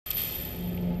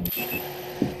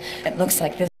It looks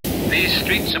like this. These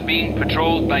streets are being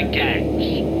patrolled by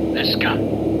gangs. They're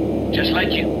scum, just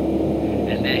like you.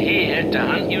 And they're here to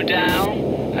hunt you down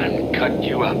and cut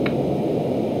you up.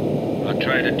 I'll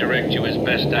try to direct you as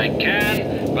best I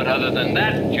can, but other than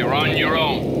that, you're on your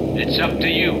own. It's up to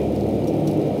you.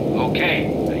 Okay,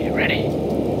 are you ready?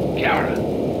 Camera,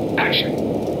 action.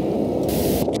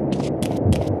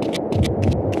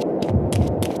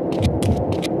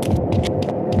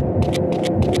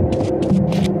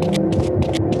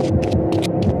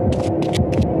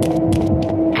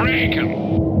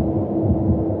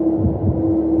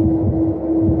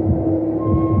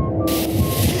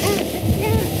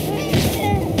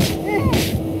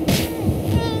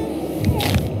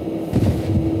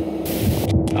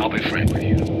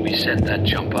 Set that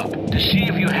jump up to see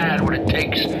if you had what it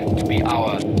takes to be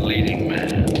our leading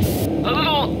man. A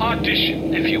little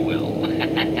audition, if you will.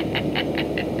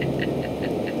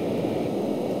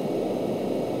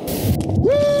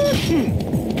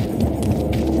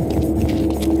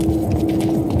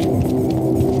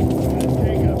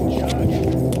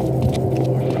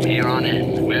 From here on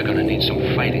in, we're gonna need some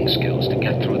fighting skills to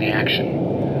get through the action.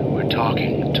 We're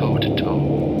talking toe to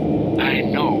toe. I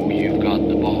know you've got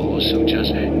the balls, so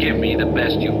just give me the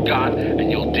best you've got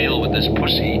and you'll deal with this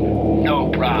pussy, no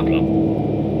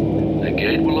problem. The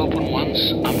gate will open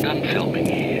once I'm done filming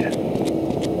here.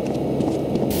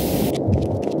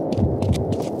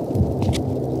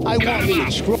 I want me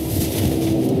to scroll.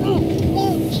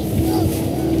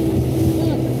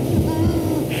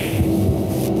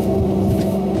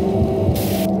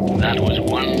 That was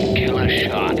one killer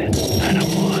shot,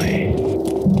 attaboy.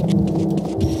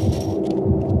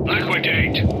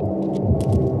 Liquidate!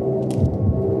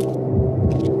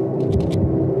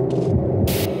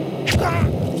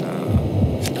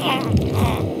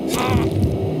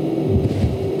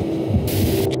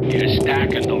 You're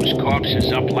stacking those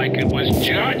corpses up like it was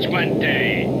Judgment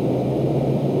Day.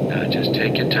 Now just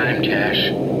take your time,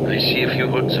 Cash. I see a few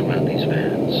hoods around these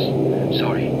vans.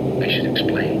 Sorry, I should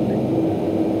explain.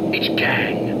 Each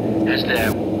gang has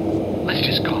their, let's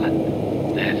just call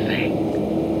it, their thing.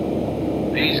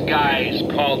 These guys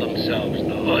call themselves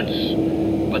the Hoods,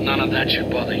 but none of that should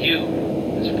bother you.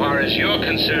 As far as you're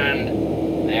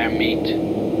concerned, they're meat.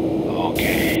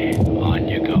 Okay, on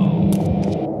you go.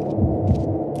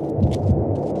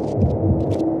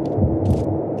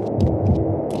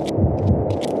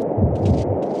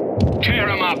 Tear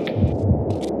 'em up!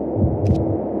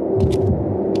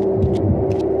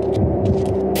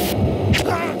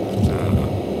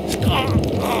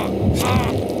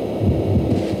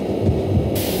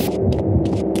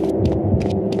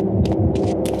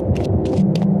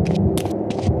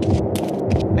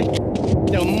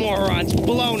 The moron's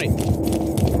blown it.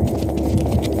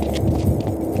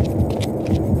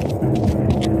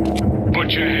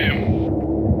 Butcher him.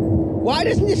 Why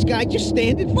doesn't this guy just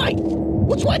stand and fight?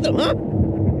 What's with him, huh?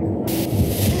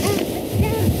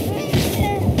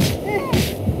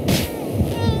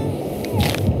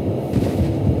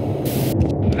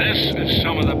 This is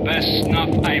some of the best snuff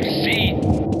I've seen.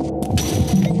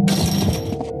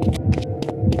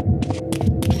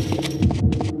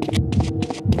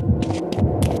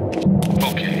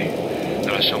 Okay,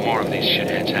 there are some more of these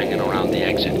shitheads hanging around the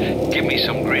exit. Give me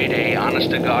some grade A,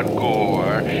 honest-to-God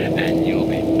gore, and you'll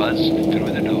be buzzed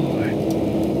through the door.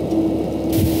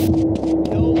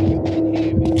 No, you can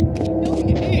hear me. No,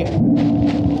 you hear.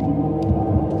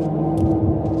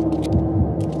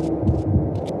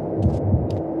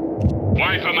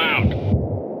 Wipe 'em out.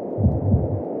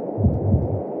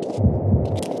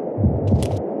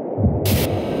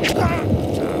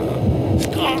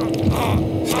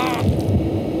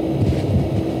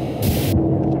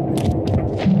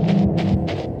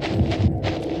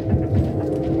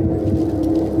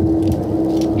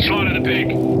 Slaughter the pig.